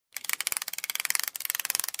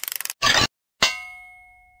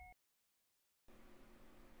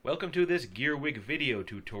Welcome to this Gearwig video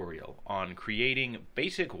tutorial on creating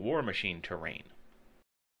basic Warmachine terrain.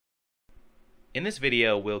 In this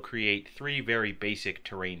video, we'll create three very basic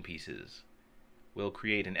terrain pieces. We'll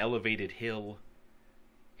create an elevated hill,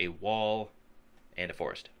 a wall, and a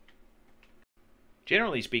forest.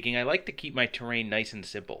 Generally speaking, I like to keep my terrain nice and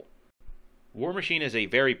simple. Warmachine is a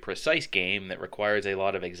very precise game that requires a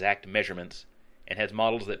lot of exact measurements and has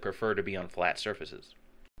models that prefer to be on flat surfaces.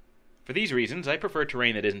 For these reasons, I prefer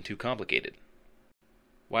terrain that isn't too complicated.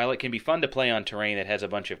 While it can be fun to play on terrain that has a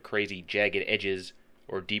bunch of crazy jagged edges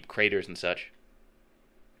or deep craters and such,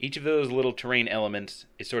 each of those little terrain elements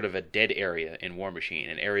is sort of a dead area in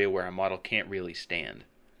Warmachine, an area where a model can't really stand.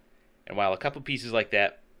 And while a couple pieces like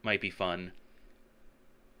that might be fun,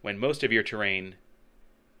 when most of your terrain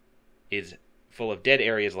is full of dead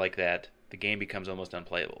areas like that, the game becomes almost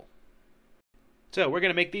unplayable. So we're going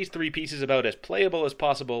to make these three pieces about as playable as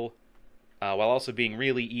possible, while also being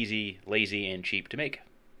really easy, lazy, and cheap to make.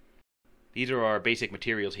 These are our basic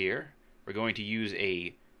materials here. We're going to use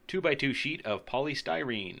a 2x2 sheet of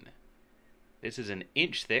polystyrene. This is an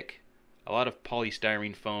inch thick. A lot of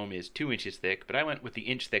polystyrene foam is 2 inches thick, but I went with the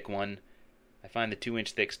inch thick one. I find the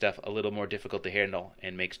 2-inch thick stuff a little more difficult to handle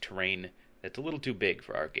and makes terrain that's a little too big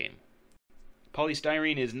for our game.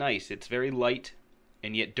 Polystyrene is nice. It's very light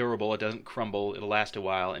and yet durable. It doesn't crumble. It'll last a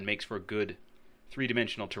while and makes for good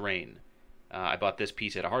three-dimensional terrain. I bought this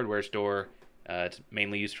piece at a hardware store. It's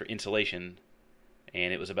mainly used for insulation,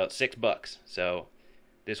 and it was about $6. So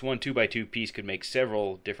this one 2x2 piece could make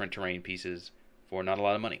several different terrain pieces for not a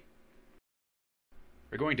lot of money.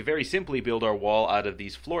 We're going to very simply build our wall out of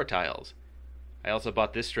these floor tiles. I also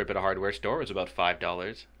bought this strip at a hardware store. It was about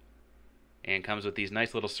 $5, and comes with these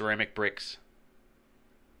nice little ceramic bricks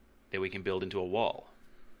that we can build into a wall.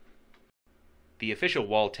 The official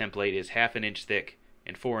wall template is 1/2 inch thick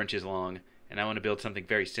and 4 inches long, and I want to build something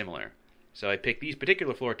very similar. So I picked these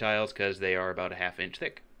particular floor tiles because they are about 1/2 inch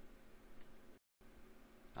thick.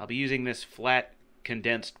 I'll be using this flat,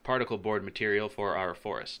 condensed particle board material for our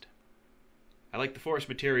forest. I like the forest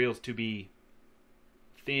materials to be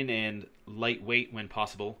thin and lightweight when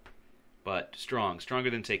possible, but stronger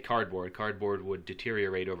than, say, cardboard. Cardboard would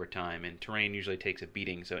deteriorate over time, and terrain usually takes a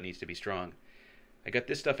beating, so it needs to be strong. I got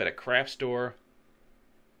this stuff at a craft store.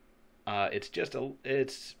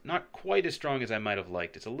 It's not quite as strong as I might have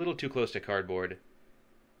liked. It's a little too close to cardboard.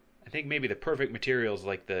 I think maybe the perfect material is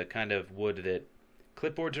like the kind of wood that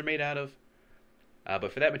clipboards are made out of.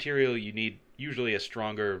 But for that material, you need usually a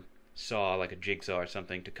stronger saw, like a jigsaw or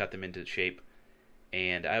something, to cut them into shape.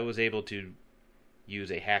 And I was able to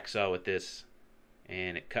use a hacksaw with this,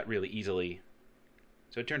 and it cut really easily.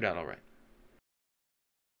 So it turned out alright.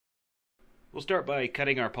 We'll start by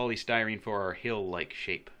cutting our polystyrene for our hill-like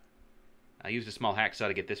shape. I used a small hacksaw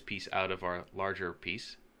to get this piece out of our larger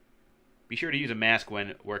piece. Be sure to use a mask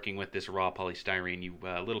when working with this raw polystyrene.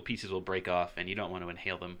 Little pieces will break off and you don't want to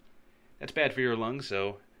inhale them. That's bad for your lungs,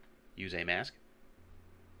 so use a mask.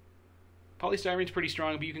 Polystyrene's pretty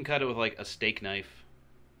strong, but you can cut it with like a steak knife.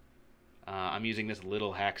 I'm using this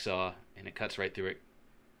little hacksaw and it cuts right through it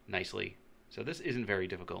nicely. So this isn't very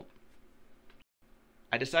difficult.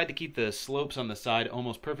 I decided to keep the slopes on the side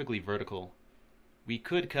almost perfectly vertical. We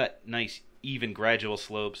could cut nice, even, gradual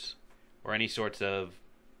slopes or any sorts of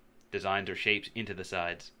designs or shapes into the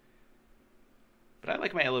sides. But I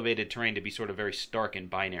like my elevated terrain to be sort of very stark and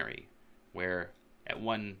binary, where at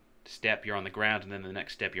one step you're on the ground and then the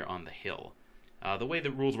next step you're on the hill. The way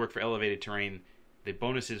the rules work for elevated terrain, the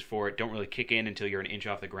bonuses for it don't really kick in until you're an inch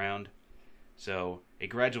off the ground. So a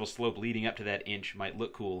gradual slope leading up to that inch might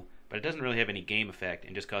look cool, but it doesn't really have any game effect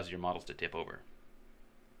and just causes your models to tip over.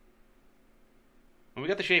 When we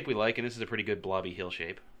got the shape we like, and this is a pretty good blobby hill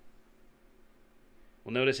shape,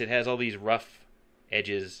 we'll notice it has all these rough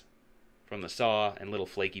edges from the saw and little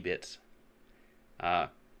flaky bits.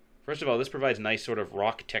 First of all, this provides nice sort of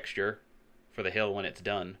rock texture for the hill when it's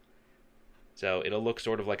done. So it'll look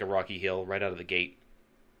sort of like a rocky hill right out of the gate.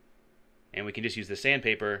 And we can just use the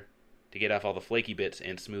sandpaper to get off all the flaky bits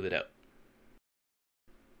and smooth it out.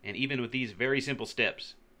 And even with these very simple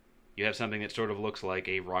steps, you have something that sort of looks like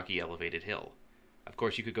a rocky elevated hill. Of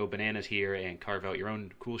course, you could go bananas here and carve out your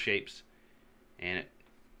own cool shapes and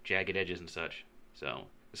jagged edges and such. So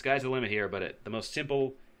the sky's the limit here, but at the most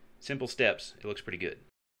simple steps, it looks pretty good.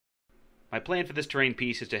 My plan for this terrain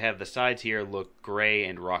piece is to have the sides here look gray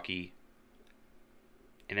and rocky,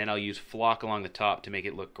 and then I'll use flock along the top to make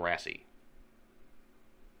it look grassy.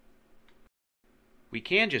 We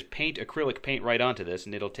can just paint acrylic paint right onto this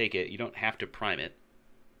and it'll take it. You don't have to prime it.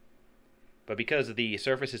 But because the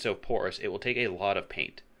surface is so porous, it will take a lot of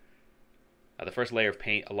paint. The first layer of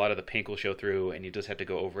paint, a lot of the pink will show through, and you just have to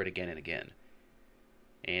go over it again and again.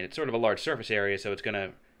 And it's sort of a large surface area, so it's going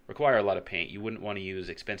to require a lot of paint. You wouldn't want to use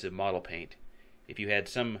expensive model paint. If you had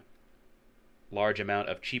some large amount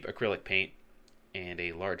of cheap acrylic paint and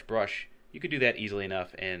a large brush, you could do that easily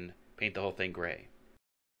enough and paint the whole thing gray.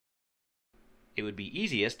 It would be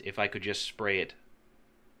easiest if I could just spray it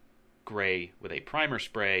gray with a primer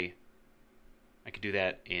spray. I could do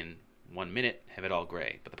that in 1 minute, have it all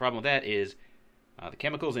gray. But the problem with that is the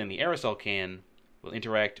chemicals in the aerosol can will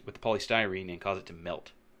interact with the polystyrene and cause it to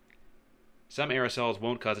melt. Some aerosols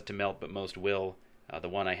won't cause it to melt, but most will. The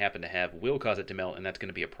one I happen to have will cause it to melt, and that's going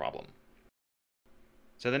to be a problem.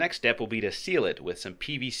 So the next step will be to seal it with some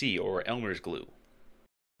PVC or Elmer's glue.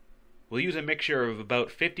 We'll use a mixture of about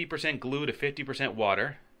 50% glue to 50%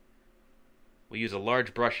 water. We'll use a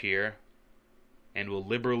large brush here, and we'll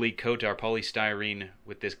liberally coat our polystyrene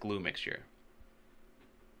with this glue mixture.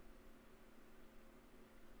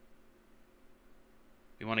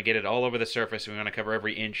 We want to get it all over the surface. We want to cover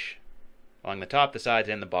every inch along the top, the sides,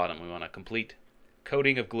 and the bottom. We want a complete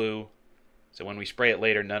coating of glue, so when we spray it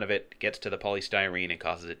later, none of it gets to the polystyrene and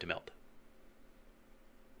causes it to melt.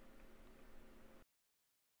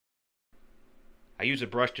 I use a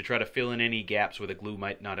brush to try to fill in any gaps where the glue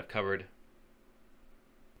might not have covered.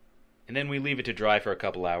 And then we leave it to dry for a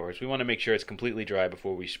couple hours. We want to make sure it's completely dry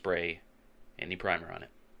before we spray any primer on it.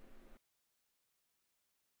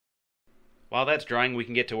 While that's drying, we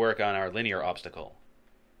can get to work on our linear obstacle.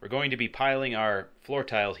 We're going to be piling our floor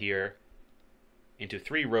tiles here into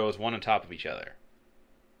 3 rows, one on top of each other.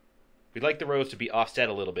 We'd like the rows to be offset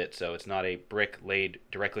a little bit so it's not a brick laid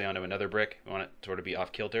directly onto another brick. We want it to sort of be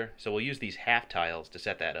off kilter. So we'll use these half tiles to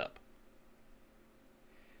set that up.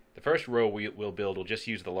 The first row we'll build will just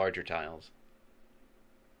use the larger tiles.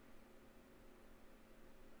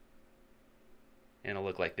 And it'll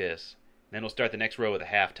look like this. Then we'll start the next row with a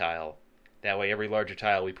half tile. That way every larger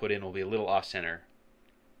tile we put in will be a little off-center,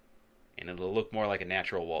 and it'll look more like a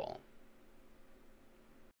natural wall.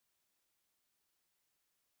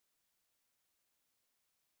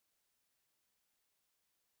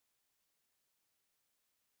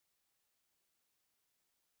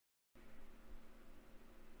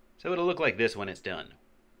 So it'll look like this when it's done.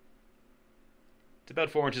 It's about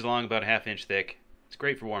 4 inches long, about a ½ inch thick. It's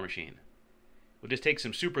great for Warmachine. We'll just take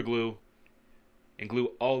some super glue and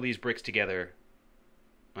glue all these bricks together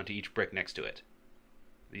onto each brick next to it.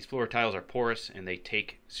 These floor tiles are porous and they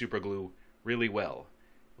take super glue really well.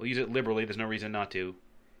 We'll use it liberally, there's no reason not to,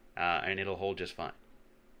 and it'll hold just fine.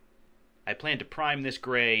 I plan to prime this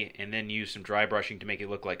gray and then use some dry brushing to make it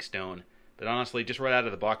look like stone, but honestly, just right out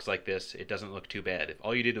of the box like this, it doesn't look too bad. If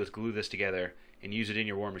all you did was glue this together and use it in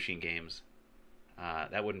your Warmachine games,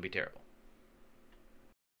 that wouldn't be terrible.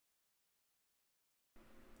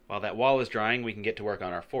 While that wall is drying, we can get to work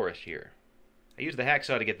on our forest here. I used the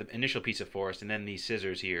hacksaw to get the initial piece of forest, and then these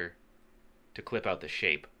scissors here to clip out the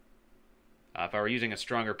shape. If I were using a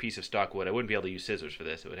stronger piece of stock wood, I wouldn't be able to use scissors for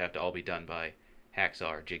this. It would have to all be done by hacksaw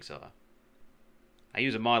or jigsaw. I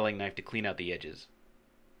use a modeling knife to clean out the edges.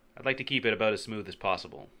 I'd like to keep it about as smooth as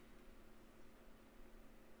possible.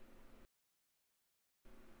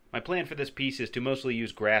 My plan for this piece is to mostly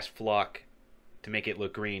use grass flock to make it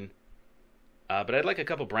look green. But I'd like a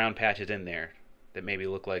couple brown patches in there that maybe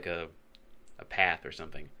look like a path or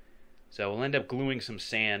something. So we'll end up gluing some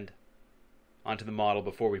sand onto the model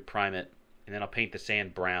before we prime it, and then I'll paint the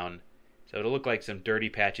sand brown so it'll look like some dirty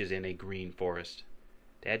patches in a green forest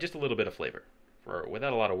to add just a little bit of flavor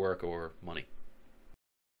without a lot of work or money.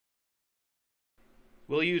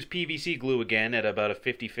 We'll use PVC glue again at about a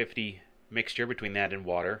 50-50 mixture between that and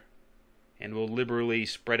water, and we'll liberally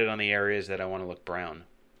spread it on the areas that I want to look brown.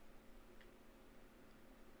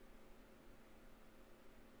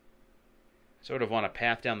 Sort of want a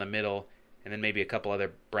path down the middle, and then maybe a couple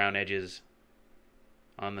other brown edges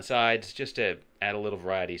on the sides, just to add a little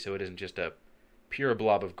variety so it isn't just a pure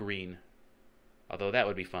blob of green. Although that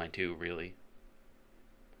would be fine too, really.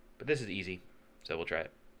 But this is easy, so we'll try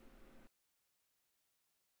it.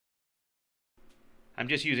 I'm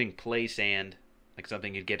just using play sand, like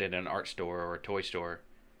something you'd get at an art store or a toy store.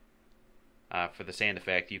 For the sand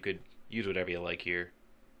effect, you could use whatever you like here.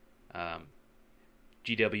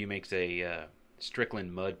 GW makes a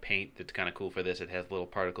Strickland mud paint that's kind of cool for this. It has little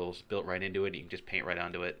particles built right into it. You can just paint right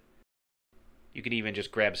onto it. You can even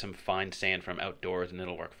just grab some fine sand from outdoors and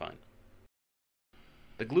it'll work fine.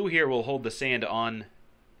 The glue here will hold the sand on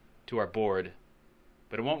to our board,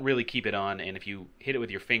 but it won't really keep it on, and if you hit it with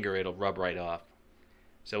your finger, it'll rub right off.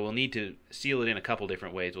 So we'll need to seal it in a couple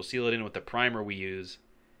different ways. We'll seal it in with the primer we use,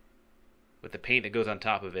 with the paint that goes on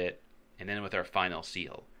top of it, and then with our final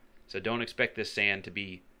seal. So don't expect this sand to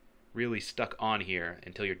be really stuck on here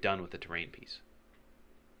until you're done with the terrain piece.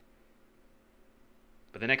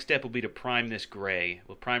 But the next step will be to prime this gray.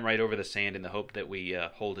 We'll prime right over the sand in the hope that we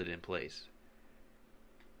hold it in place.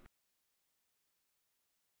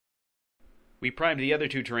 We primed the other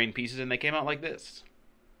two terrain pieces and they came out like this.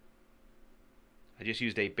 I just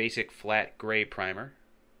used a basic flat gray primer.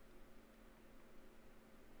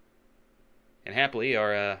 And happily,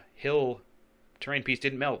 our hill terrain piece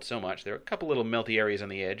didn't melt so much. There were a couple little melty areas on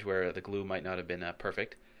the edge where the glue might not have been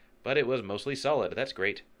perfect, but it was mostly solid. That's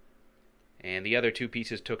great. And the other two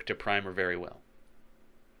pieces took to primer very well.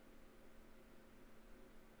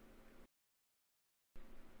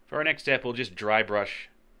 For our next step, we'll just dry brush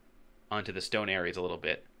onto the stone areas a little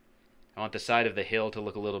bit. I want the side of the hill to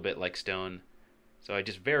look a little bit like stone, so I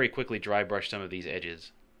just very quickly dry brush some of these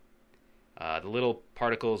edges. The little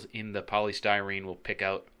particles in the polystyrene will pick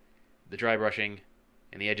out the dry brushing,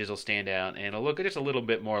 and the edges will stand out, and it'll look just a little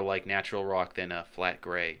bit more like natural rock than a flat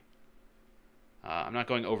gray. I'm not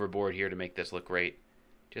going overboard here to make this look great.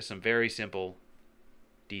 Just some very simple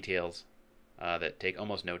details that take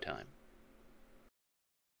almost no time.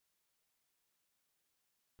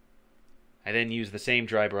 I then use the same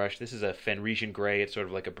dry brush. This is a Fenrisian gray. It's sort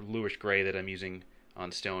of like a bluish gray that I'm using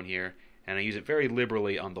on stone here. And I use it very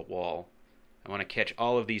liberally on the wall. I want to catch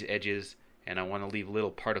all of these edges, and I want to leave little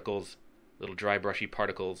particles, little dry brushy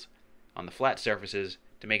particles on the flat surfaces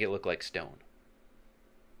to make it look like stone.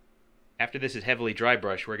 After this is heavily dry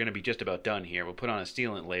brushed, we're going to be just about done here. We'll put on a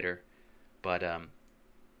sealant later, but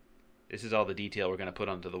this is all the detail we're going to put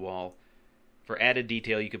onto the wall. For added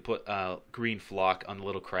detail, you could put green flock on the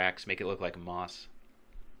little cracks, make it look like moss,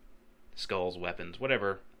 skulls, weapons,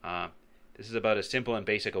 whatever. This is about as simple and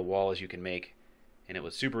basic a wall as you can make, and it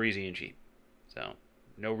was super easy and cheap. So,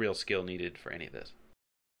 no real skill needed for any of this.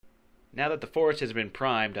 Now that the forest has been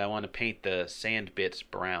primed, I want to paint the sand bits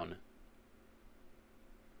brown.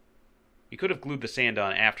 You could have glued the sand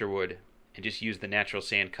on afterward and just used the natural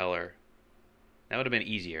sand color. That would have been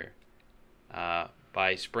easier.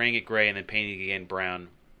 By spraying it gray and then painting it again brown,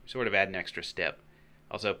 sort of add an extra step.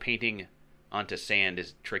 Also, painting onto sand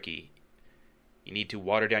is tricky. You need to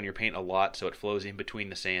water down your paint a lot so it flows in between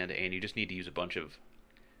the sand, and you just need to use a bunch of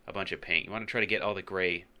paint. You want to try to get all the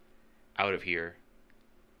gray out of here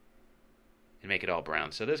and make it all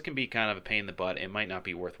brown. So this can be kind of a pain in the butt. It might not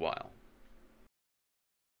be worthwhile.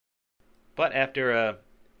 But after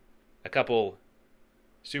a couple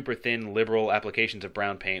super thin, liberal applications of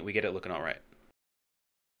brown paint, we get it looking alright.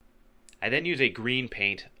 I then use a green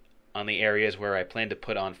paint on the areas where I plan to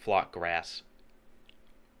put on flock grass.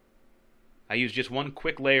 I use just one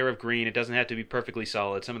quick layer of green. It doesn't have to be perfectly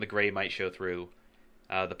solid. Some of the gray might show through.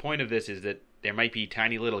 The point of this is that there might be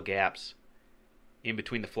tiny little gaps in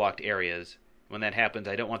between the flocked areas. When that happens,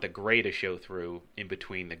 I don't want the gray to show through in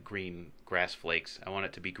between the green grass flakes. I want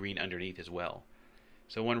it to be green underneath as well.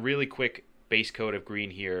 So one really quick base coat of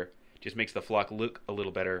green here just makes the flock look a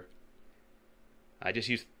little better. I just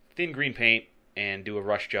use thin green paint and do a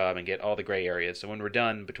rush job and get all the gray areas. So when we're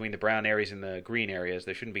done, between the brown areas and the green areas,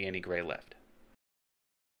 there shouldn't be any gray left.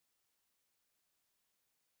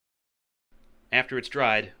 After it's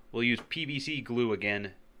dried, we'll use PVC glue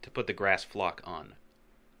again to put the grass flock on.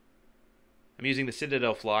 I'm using the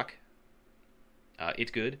Citadel flock.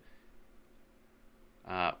 It's good.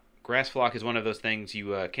 Grass flock is one of those things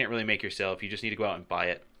you can't really make yourself. You just need to go out and buy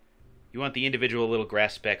it. You want the individual little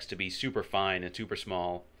grass specks to be super fine and super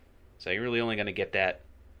small. So you're really only going to get that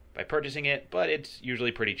by purchasing it, but it's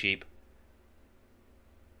usually pretty cheap.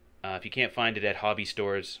 If you can't find it at hobby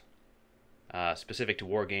stores specific to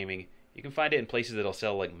wargaming, you can find it in places that'll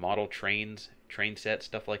sell like model trains, train sets,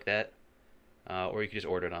 stuff like that. Or you can just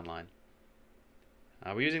order it online.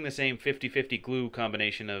 We're using the same 50-50 glue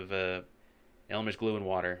combination of Elmer's glue and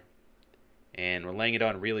water. And we're laying it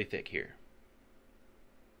on really thick here.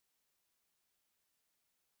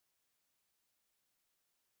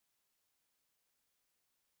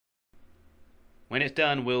 When it's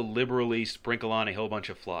done, we'll liberally sprinkle on a whole bunch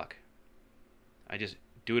of flock. I just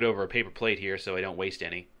do it over a paper plate here so I don't waste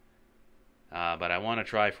any. But I want to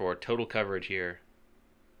try for total coverage here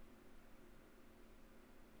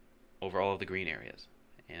over all of the green areas.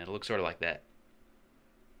 And it'll look sort of like that.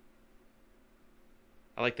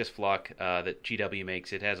 I like this flock that GW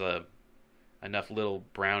makes. It has enough little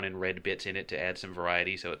brown and red bits in it to add some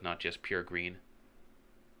variety, so it's not just pure green.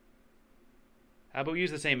 But we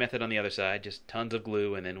use the same method on the other side, just tons of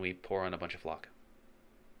glue, and then we pour on a bunch of flock.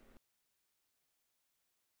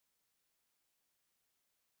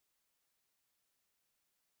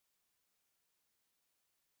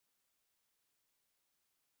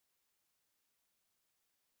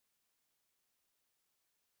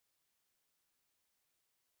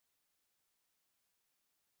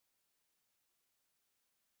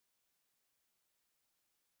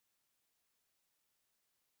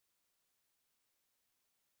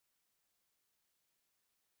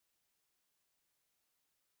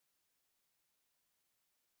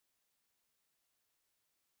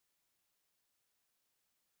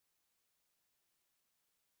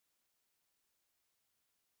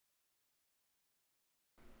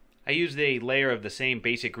 I used a layer of the same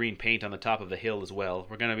basic green paint on the top of the hill as well.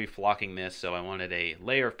 We're going to be flocking this, so I wanted a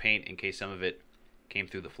layer of paint in case some of it came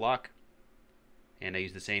through the flock. And I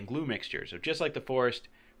used the same glue mixture. So just like the forest,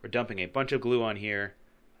 we're dumping a bunch of glue on here.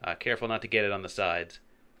 Careful not to get it on the sides.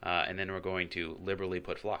 And then we're going to liberally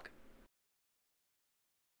put flock.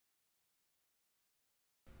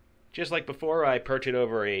 Just like before, I perch it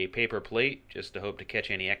over a paper plate just to hope to catch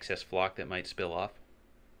any excess flock that might spill off.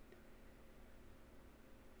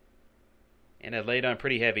 And I lay it on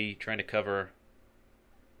pretty heavy, trying to cover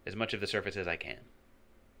as much of the surface as I can.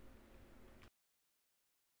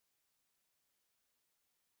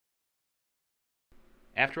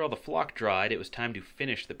 After all the flock dried, it was time to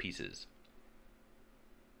finish the pieces.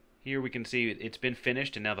 Here we can see it's been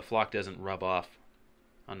finished, and now the flock doesn't rub off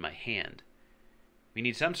on my hand. We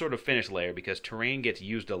need some sort of finish layer because terrain gets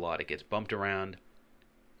used a lot. It gets bumped around,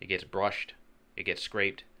 it gets brushed, it gets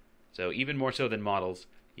scraped. So even more so than models,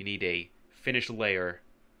 you need a finished layer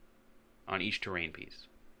on each terrain piece.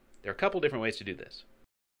 There are a couple different ways to do this.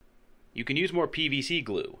 You can use more PVC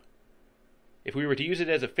glue. If we were to use it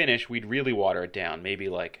as a finish, we'd really water it down, maybe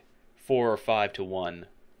like 4 or 5 to 1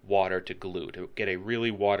 water to glue to get a really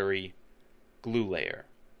watery glue layer.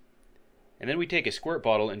 And then we take a squirt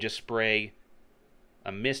bottle and just spray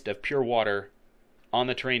a mist of pure water on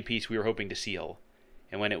the terrain piece we were hoping to seal.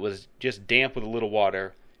 And when it was just damp with a little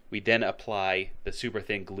water, we then apply the super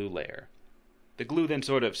thin glue layer. The glue then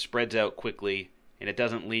sort of spreads out quickly, and it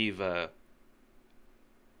doesn't leave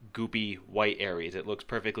goopy white areas. It looks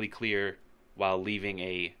perfectly clear while leaving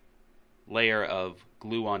a layer of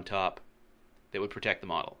glue on top that would protect the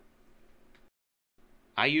model.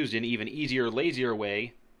 I used an even easier, lazier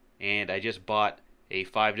way, and I just bought a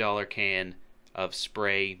 $5 can of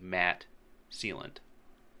spray matte sealant.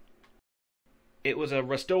 It was a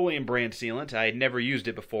Rust-Oleum brand sealant. I had never used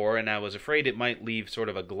it before, and I was afraid it might leave sort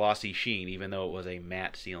of a glossy sheen, even though it was a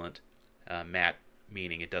matte sealant. Matte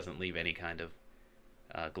meaning it doesn't leave any kind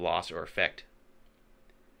of gloss or effect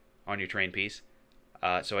on your terrain piece.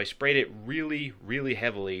 So I sprayed it really, really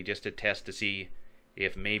heavily just to test to see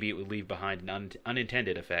if maybe it would leave behind an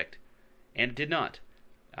unintended effect. And it did not.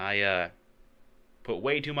 I put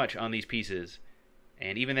way too much on these pieces,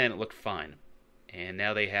 and even then it looked fine. And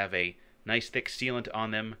now they have a nice thick sealant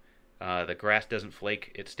on them. The grass doesn't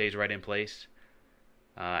flake, it stays right in place.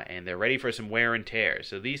 And they're ready for some wear and tear.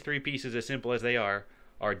 So these 3 pieces, as simple as they are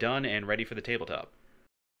done and ready for the tabletop.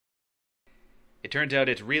 It turns out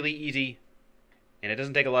it's really easy, and it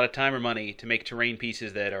doesn't take a lot of time or money to make terrain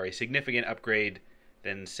pieces that are a significant upgrade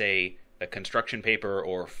than, say, the construction paper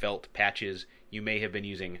or felt patches you may have been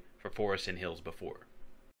using for forests and hills before.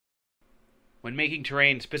 When making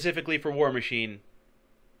terrain specifically for Warmachine,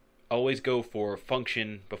 always go for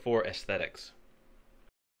function before aesthetics.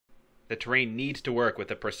 The terrain needs to work with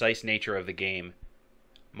the precise nature of the game.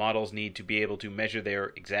 Models need to be able to measure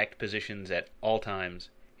their exact positions at all times,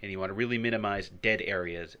 and you want to really minimize dead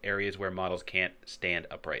areas, areas where models can't stand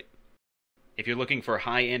upright. If you're looking for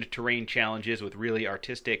high-end terrain challenges with really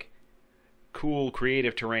artistic, cool,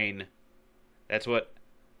 creative terrain, that's what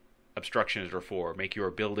obstructions are for. Make your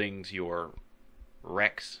buildings, your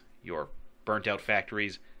wrecks, your burnt-out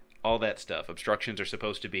factories, all that stuff. Obstructions are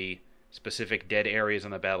supposed to be specific dead areas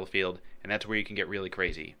on the battlefield, and that's where you can get really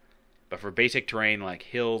crazy. But for basic terrain like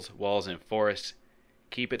hills, walls, and forests,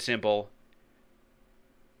 keep it simple.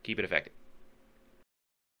 Keep it effective.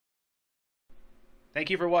 Thank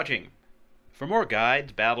you for watching. For more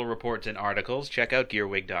guides, battle reports, and articles, check out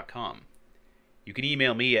Gearwig.com. You can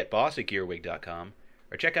email me at boss@gearwig.com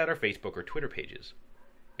or check out our Facebook or Twitter pages.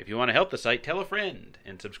 If you want to help the site, tell a friend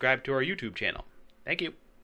and subscribe to our YouTube channel. Thank you.